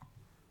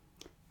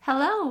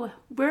Hello,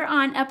 we're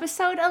on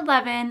episode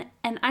 11,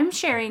 and I'm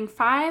sharing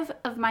 5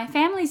 of my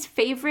family's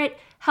favorite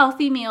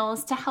healthy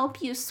meals to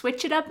help you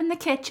switch it up in the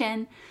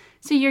kitchen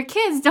so your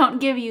kids don't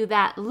give you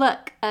that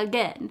look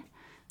again.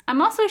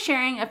 I'm also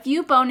sharing a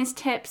few bonus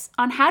tips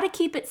on how to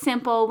keep it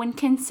simple when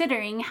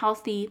considering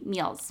healthy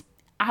meals.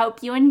 I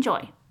hope you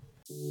enjoy.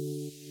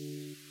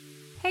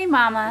 Hey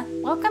Mama,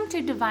 welcome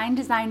to Divine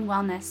Design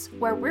Wellness,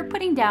 where we're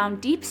putting down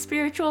deep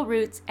spiritual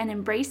roots and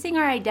embracing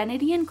our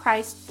identity in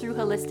Christ through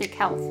holistic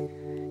health.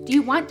 Do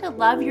you want to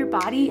love your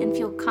body and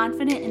feel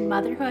confident in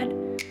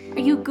motherhood? Are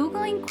you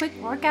Googling quick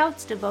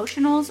workouts,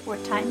 devotionals, or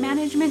time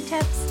management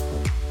tips?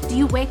 Do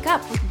you wake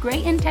up with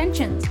great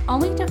intentions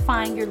only to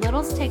find your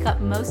littles take up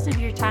most of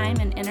your time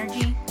and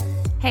energy?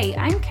 Hey,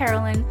 I'm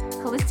Carolyn,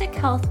 holistic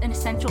health and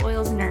essential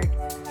oils nerd.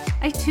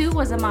 I too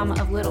was a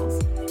mama of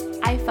littles.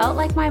 I felt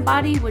like my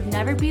body would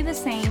never be the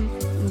same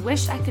and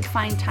wished I could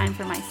find time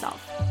for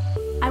myself.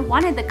 I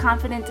wanted the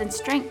confidence and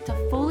strength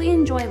to fully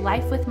enjoy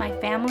life with my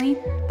family,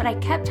 but I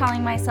kept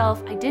telling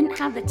myself I didn't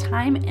have the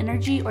time,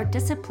 energy, or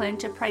discipline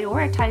to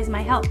prioritize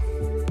my health.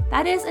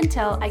 That is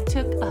until I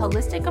took a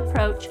holistic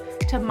approach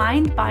to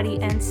mind, body,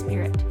 and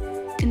spirit.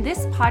 In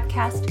this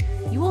podcast,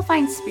 you will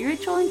find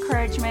spiritual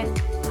encouragement,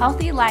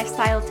 healthy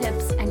lifestyle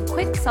tips, and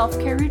quick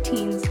self-care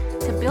routines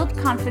to build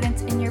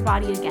confidence in your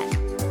body again.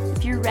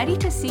 If you're ready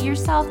to see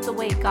yourself the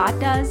way God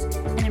does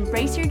and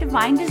embrace your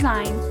divine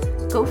design,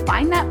 go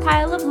find that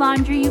pile of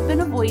laundry you've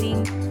been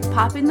avoiding,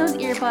 pop in those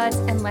earbuds,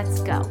 and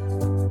let's go.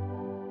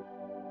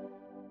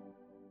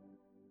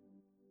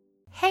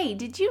 Hey,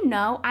 did you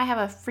know I have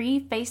a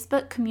free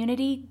Facebook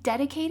community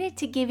dedicated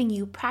to giving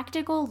you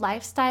practical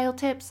lifestyle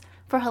tips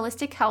for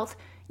holistic health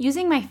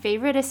using my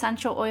favorite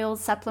essential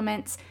oils,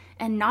 supplements,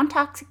 and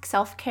non-toxic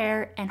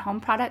self-care and home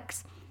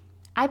products?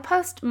 I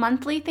post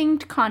monthly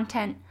themed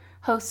content,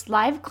 host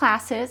live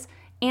classes,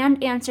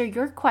 and answer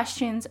your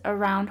questions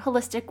around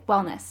holistic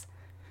wellness.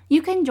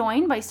 You can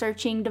join by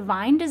searching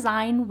Divine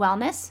Design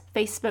Wellness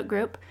Facebook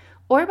group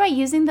or by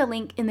using the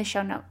link in the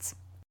show notes.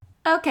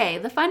 Okay,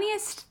 the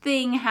funniest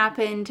thing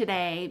happened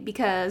today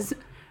because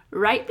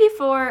right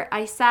before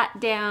I sat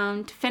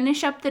down to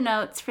finish up the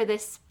notes for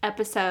this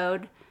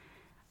episode,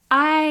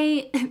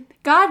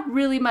 God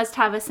really must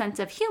have a sense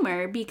of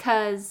humor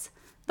because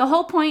the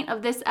whole point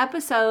of this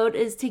episode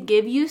is to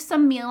give you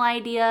some meal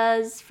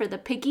ideas for the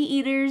picky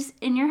eaters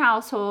in your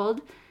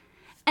household.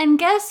 And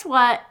guess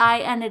what I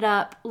ended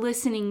up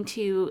listening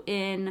to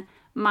in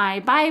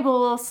my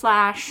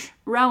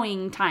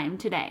Bible/rowing time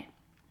today?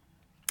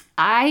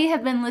 I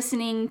have been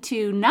listening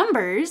to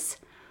Numbers,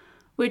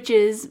 which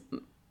is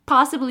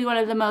possibly one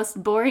of the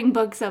most boring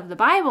books of the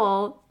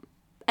Bible,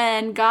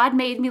 and God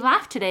made me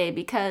laugh today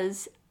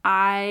because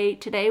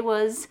today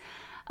was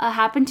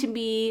happened to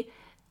be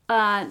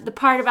the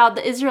part about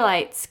the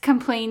Israelites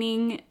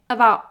complaining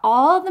about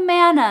all the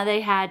manna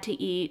they had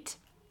to eat.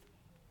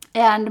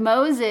 And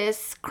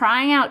Moses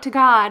crying out to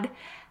God,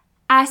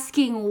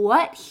 asking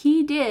what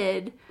he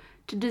did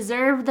to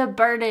deserve the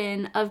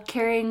burden of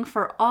caring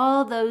for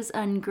all those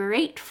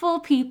ungrateful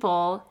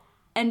people.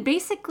 And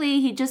basically,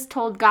 he just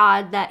told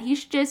God that he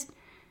should just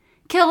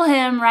kill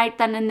him right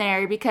then and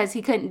there because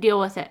he couldn't deal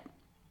with it.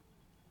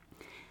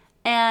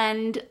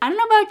 And I don't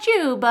know about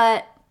you,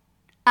 but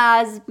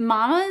as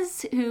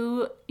mamas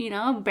who,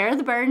 bear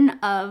the burden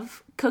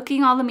of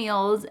cooking all the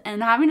meals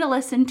and having to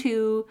listen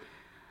to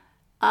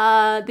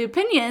the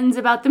opinions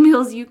about the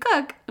meals you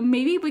cook,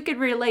 maybe we could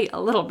relate a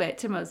little bit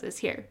to Moses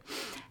here.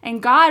 And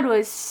God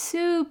was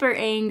super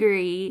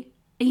angry.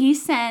 He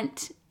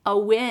sent a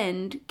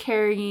wind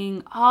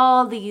carrying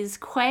all these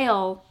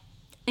quail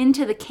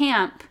into the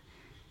camp,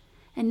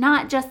 and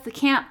not just the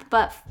camp,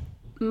 but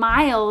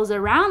miles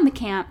around the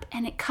camp,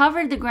 and it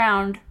covered the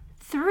ground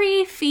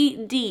 3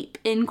 feet deep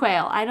in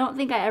quail. I don't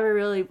think I ever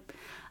really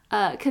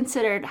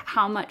considered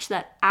how much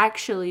that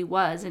actually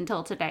was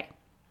until today.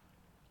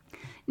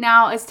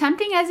 Now, as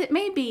tempting as it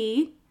may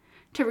be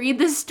to read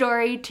this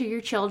story to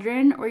your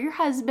children or your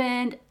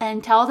husband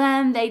and tell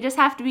them they just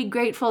have to be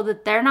grateful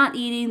that they're not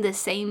eating the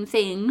same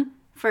thing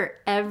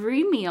for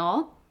every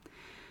meal,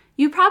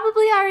 you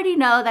probably already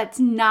know that's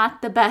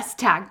not the best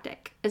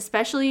tactic,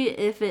 especially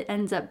if it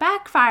ends up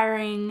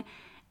backfiring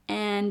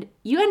and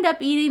you end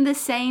up eating the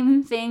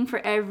same thing for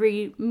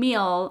every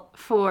meal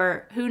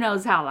for who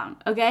knows how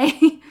long,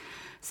 okay?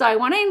 So I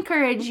want to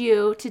encourage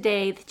you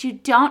today that you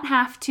don't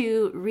have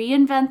to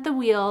reinvent the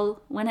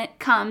wheel when it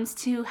comes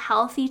to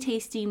healthy,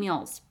 tasty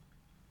meals.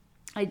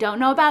 I don't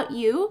know about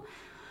you,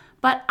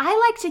 but I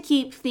like to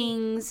keep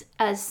things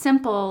as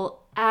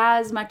simple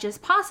as much as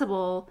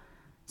possible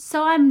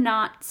so I'm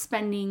not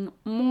spending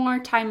more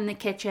time in the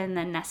kitchen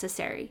than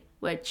necessary,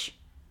 which,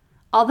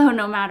 although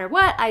no matter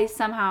what, I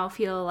somehow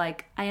feel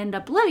like I end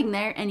up living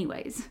there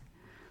anyways.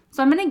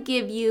 So I'm going to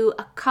give you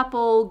a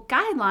couple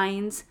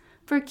guidelines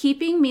for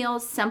keeping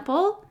meals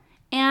simple,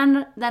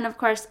 and then of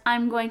course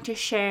I'm going to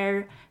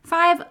share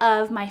 5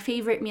 of my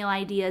favorite meal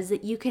ideas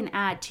that you can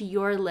add to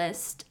your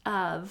list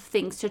of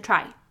things to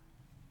try.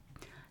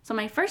 So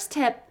my first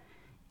tip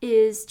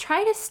is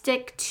try to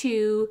stick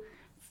to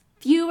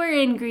fewer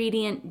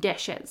ingredient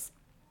dishes.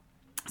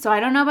 So I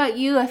don't know about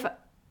you,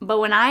 but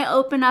when I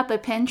open up a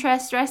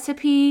Pinterest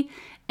recipe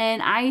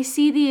and I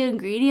see the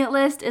ingredient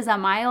list is a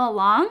mile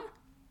long,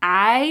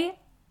 I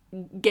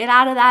get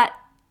out of that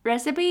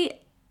recipe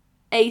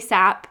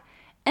ASAP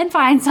and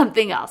find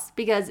something else.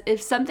 Because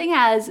if something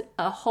has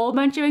a whole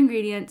bunch of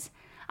ingredients,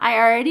 I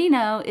already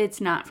know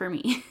it's not for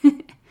me.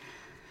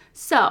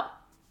 So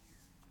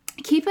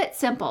keep it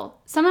simple.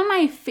 Some of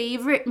my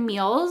favorite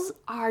meals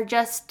are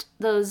just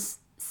those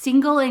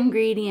single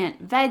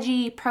ingredient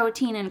veggie,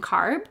 protein, and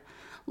carb,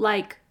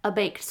 like a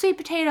baked sweet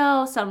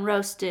potato, some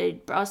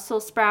roasted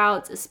Brussels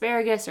sprouts,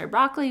 asparagus, or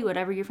broccoli,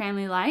 whatever your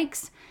family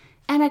likes,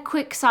 and a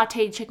quick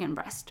sauteed chicken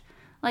breast.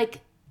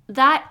 Like,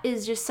 that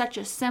is just such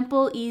a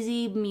simple,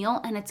 easy meal,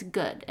 and it's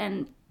good.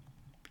 And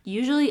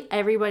usually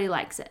everybody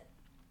likes it.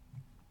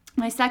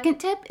 My second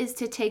tip is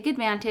to take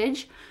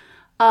advantage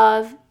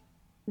of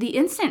the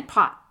Instant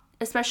Pot,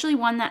 especially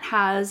one that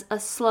has a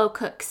slow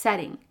cook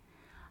setting.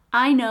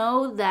 I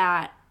know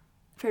that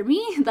for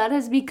me, that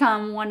has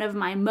become one of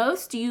my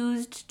most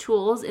used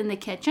tools in the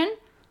kitchen.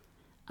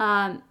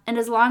 And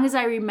as long as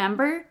I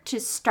remember to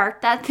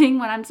start that thing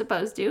when I'm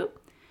supposed to,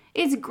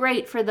 it's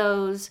great for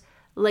those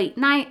late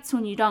nights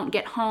when you don't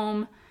get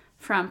home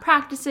from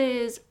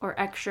practices or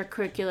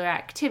extracurricular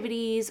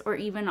activities, or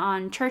even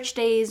on church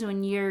days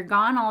when you're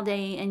gone all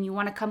day and you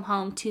want to come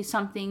home to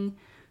something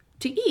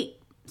to eat.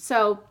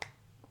 So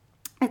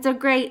it's a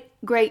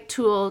great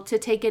tool to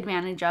take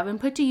advantage of and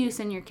put to use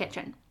in your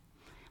kitchen.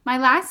 My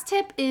last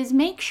tip is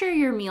make sure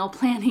you're meal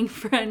planning,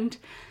 friend.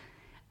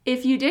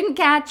 If you didn't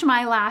catch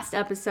my last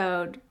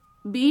episode,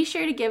 be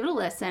sure to give it a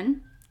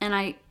listen, and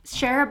I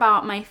share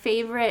about my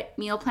favorite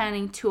meal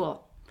planning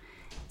tool.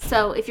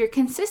 So if you're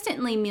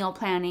consistently meal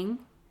planning,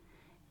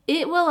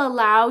 it will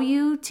allow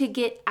you to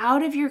get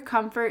out of your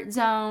comfort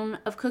zone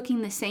of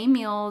cooking the same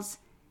meals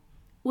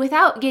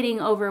without getting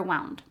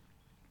overwhelmed.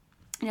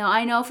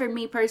 I know for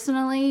me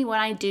personally, when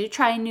I do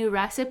try new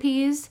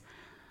recipes,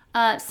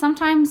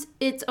 sometimes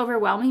it's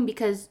overwhelming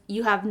because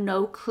you have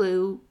no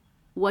clue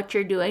what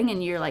you're doing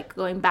and you're like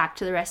going back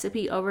to the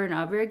recipe over and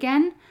over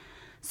again.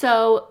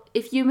 So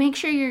if you make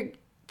sure you're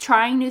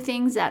trying new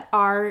things that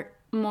are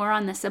more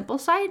on the simple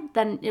side,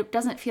 then it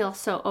doesn't feel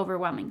so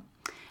overwhelming.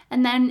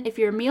 And then if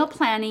you're meal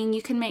planning,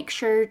 you can make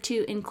sure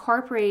to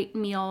incorporate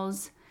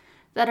meals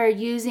that are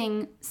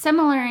using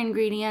similar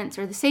ingredients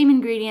or the same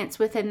ingredients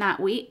within that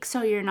week,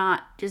 so you're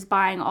not just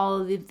buying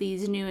all of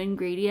these new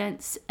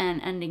ingredients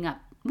and ending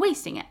up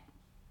wasting it.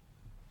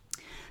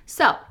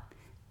 So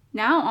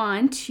now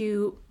on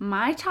to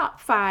my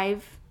top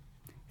 5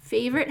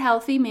 favorite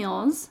healthy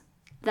meals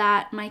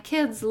that my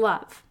kids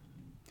love.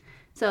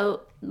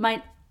 So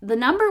the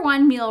number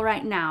 1 meal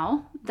right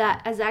now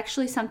that is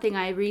actually something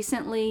I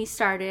recently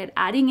started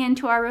adding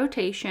into our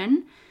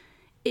rotation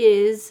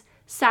is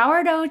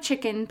sourdough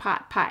chicken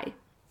pot pie.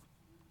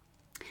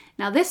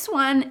 Now this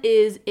one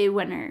is a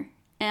winner,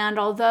 and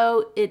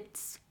although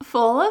it's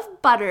full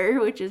of butter,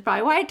 which is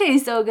probably why it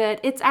tastes so good,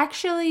 it's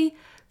actually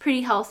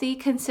pretty healthy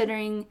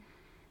considering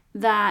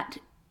that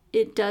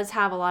it does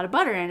have a lot of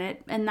butter in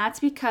it, and that's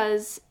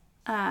because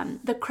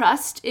the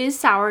crust is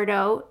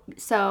sourdough.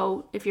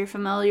 So if you're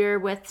familiar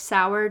with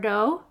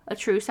sourdough, a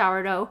true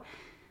sourdough,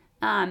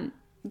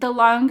 the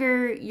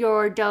longer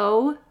your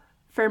dough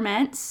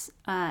ferments,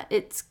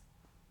 it's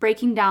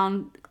breaking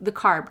down the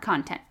carb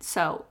content.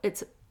 So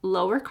it's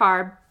lower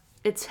carb,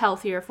 it's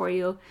healthier for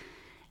you.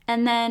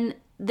 And then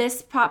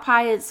this pot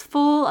pie is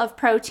full of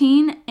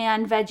protein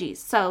and veggies.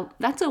 So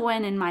that's a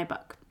win in my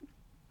book.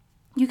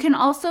 You can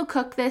also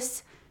cook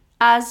this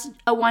as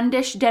a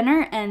 1-dish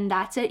dinner, and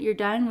that's it, you're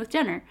done with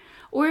dinner.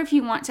 Or if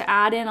you want to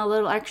add in a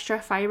little extra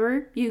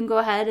fiber, you can go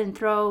ahead and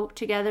throw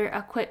together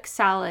a quick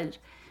salad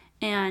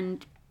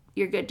and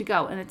you're good to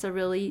go. And it's a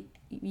really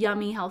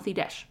yummy, healthy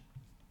dish.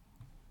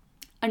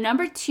 A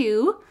number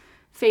 2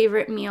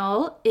 favorite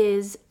meal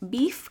is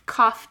beef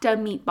kofta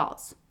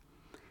meatballs.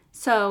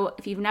 So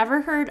if you've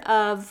never heard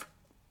of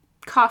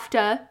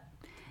kofta,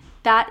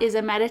 that is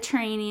a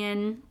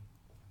Mediterranean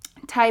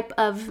type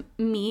of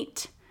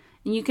meat.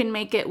 And you can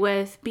make it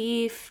with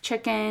beef,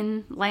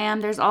 chicken, lamb.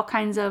 There's all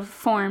kinds of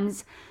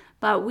forms.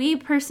 But we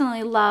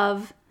personally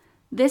love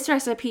this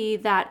recipe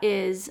that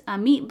is a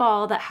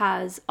meatball that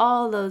has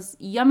all those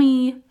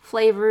yummy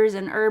flavors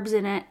and herbs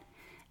in it.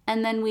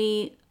 And then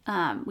we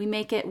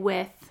make it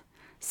with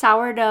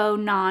sourdough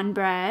naan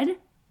bread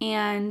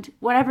and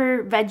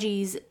whatever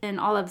veggies and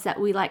olives that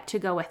we like to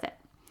go with it.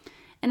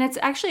 And it's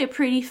actually a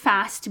pretty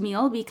fast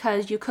meal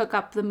because you cook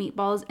up the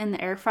meatballs in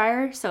the air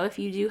fryer. So if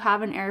you do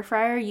have an air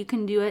fryer, you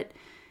can do it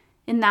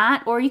in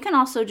that, or you can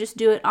also just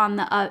do it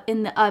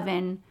in the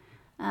oven,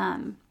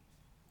 on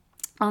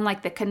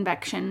like the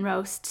convection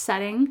roast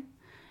setting,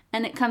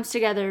 and it comes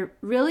together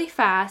really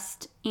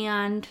fast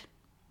and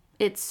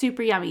it's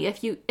super yummy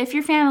if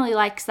your family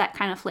likes that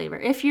kind of flavor.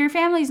 If your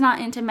family's not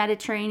into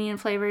Mediterranean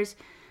flavors,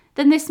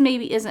 then this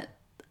maybe isn't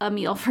a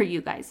meal for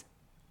you guys.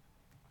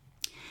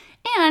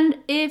 And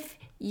if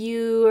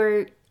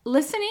you're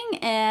listening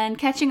and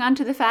catching on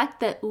to the fact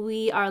that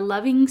we are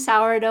loving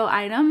sourdough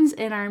items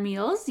in our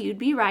meals, you'd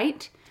be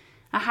right.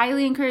 I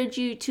highly encourage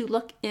you to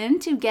look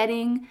into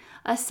getting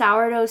a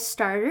sourdough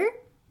starter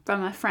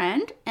from a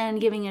friend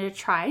and giving it a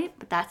try,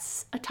 but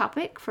that's a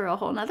topic for a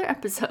whole nother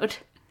episode.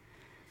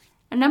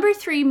 A number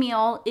 3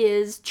 meal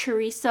is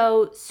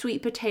chorizo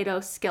sweet potato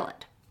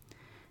skillet.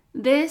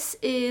 This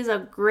is a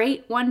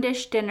great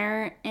one-dish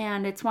dinner,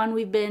 and it's one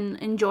we've been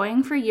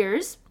enjoying for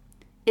years.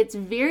 It's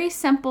very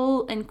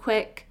simple and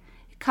quick.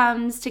 It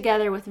comes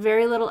together with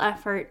very little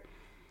effort.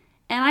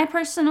 And I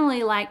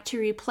personally like to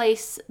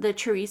replace the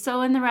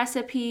chorizo in the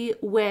recipe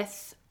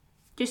with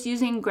just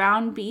using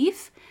ground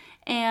beef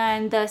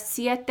and the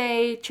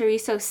Siete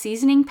chorizo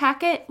seasoning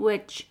packet,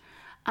 which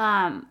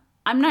I'm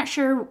not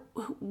sure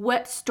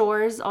what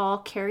stores all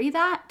carry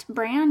that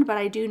brand, but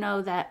I do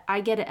know that I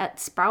get it at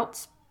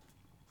Sprouts.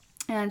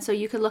 And so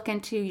you could look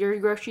into your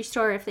grocery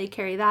store if they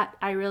carry that.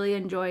 I really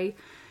enjoy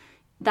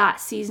that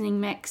seasoning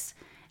mix.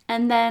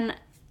 And then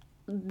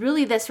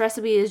really this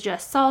recipe is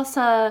just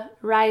salsa,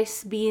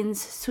 rice, beans,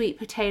 sweet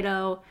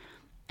potato,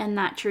 and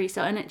that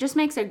chorizo. And it just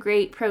makes a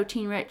great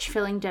protein-rich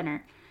filling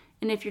dinner.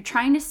 And if you're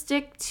trying to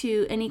stick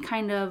to any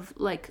kind of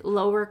like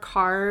lower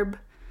carb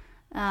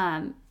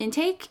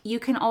intake, you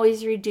can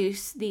always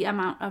reduce the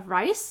amount of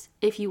rice.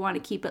 If you want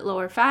to keep it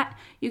lower fat,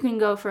 you can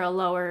go for a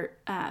lower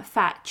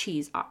fat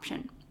cheese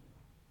option.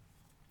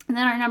 And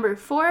then our number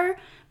 4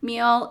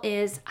 meal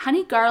is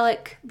honey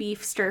garlic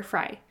beef stir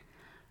fry.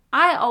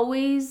 I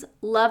always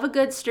love a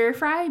good stir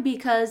fry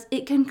because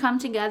it can come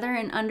together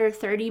in under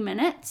 30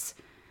 minutes,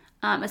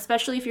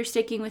 especially if you're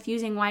sticking with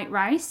using white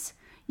rice.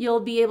 You'll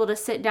be able to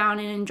sit down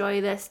and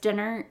enjoy this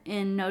dinner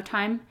in no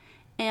time.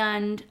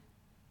 And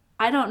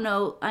I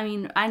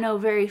know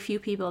very few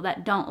people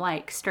that don't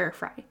like stir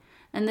fry.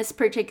 And this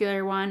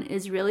particular one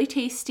is really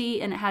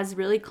tasty and it has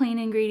really clean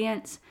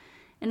ingredients.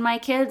 And my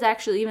kids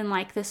actually even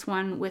like this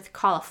one with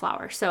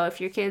cauliflower. So if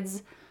your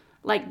kids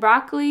like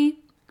broccoli,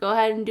 go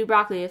ahead and do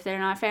broccoli. If they're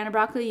not a fan of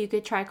broccoli, you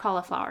could try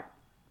cauliflower.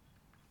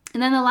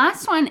 And then the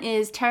last one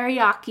is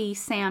teriyaki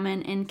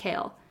salmon and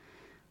kale.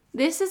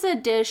 This is a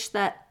dish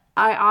that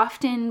I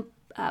often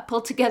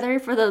pull together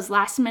for those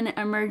last minute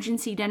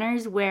emergency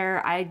dinners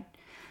where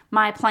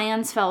my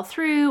plans fell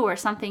through or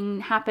something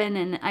happened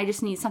and I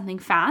just need something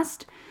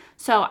fast.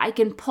 So I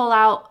can pull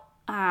out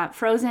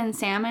frozen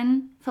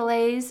salmon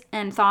fillets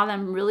and thaw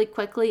them really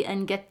quickly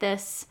and get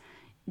this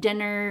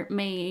dinner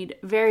made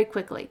very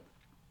quickly.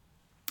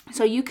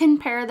 So you can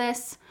pair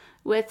this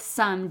with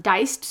some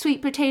diced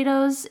sweet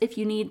potatoes if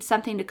you need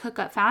something to cook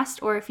up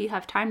fast, or if you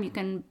have time, you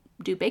can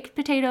do baked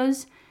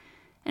potatoes.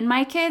 And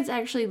my kids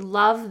actually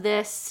love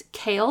this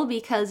kale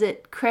because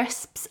it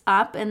crisps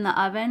up in the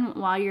oven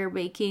while you're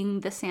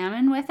baking the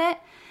salmon with it.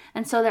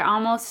 And so they're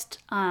almost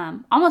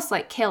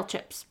like kale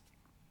chips.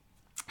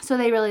 So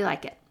they really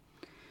like it.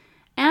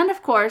 And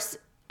of course,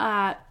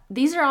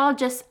 these are all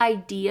just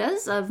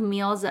ideas of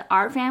meals that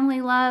our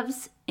family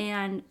loves,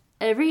 and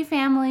every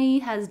family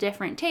has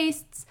different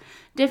tastes,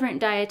 different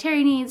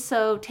dietary needs,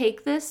 so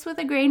take this with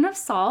a grain of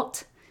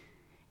salt.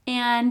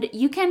 And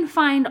you can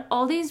find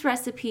all these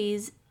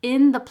recipes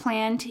in the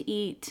Plan to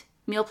Eat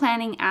meal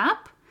planning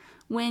app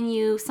when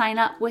you sign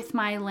up with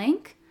my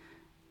link,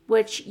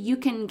 which you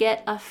can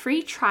get a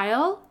free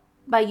trial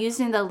by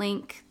using the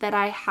link that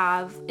I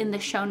have in the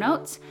show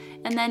notes.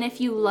 And then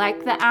if you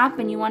like the app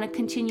and you want to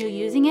continue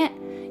using it,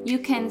 you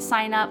can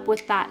sign up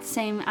with that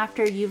same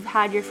after you've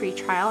had your free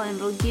trial, and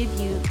it'll give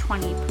you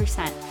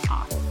 20%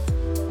 off.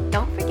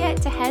 Don't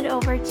forget to head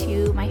over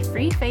to my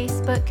free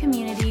Facebook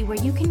community where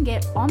you can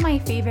get all my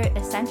favorite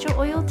essential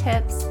oil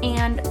tips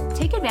and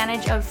take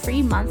advantage of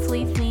free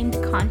monthly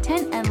themed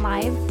content and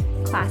live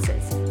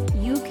classes.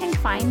 You can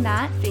find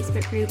that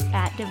Facebook group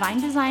at Divine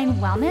Design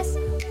Wellness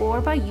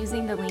or by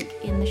using the link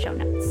in the show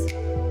notes.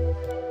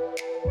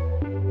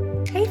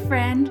 Hey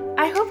friend,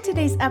 I hope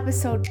today's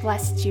episode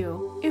blessed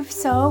you. If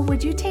so,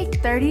 would you take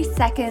 30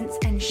 seconds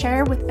and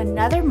share with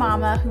another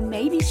mama who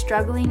may be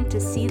struggling to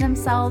see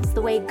themselves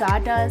the way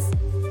God does?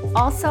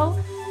 Also,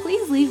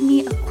 please leave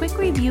me a quick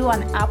review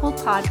on Apple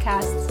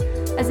Podcasts,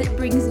 as it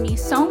brings me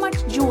so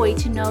much joy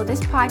to know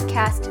this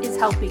podcast is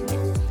helping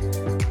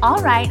you.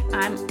 All right,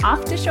 I'm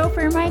off to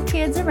chauffeur my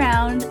kids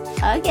around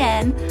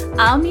again.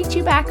 I'll meet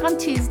you back on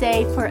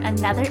Tuesday for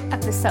another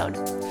episode.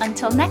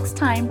 Until next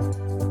time.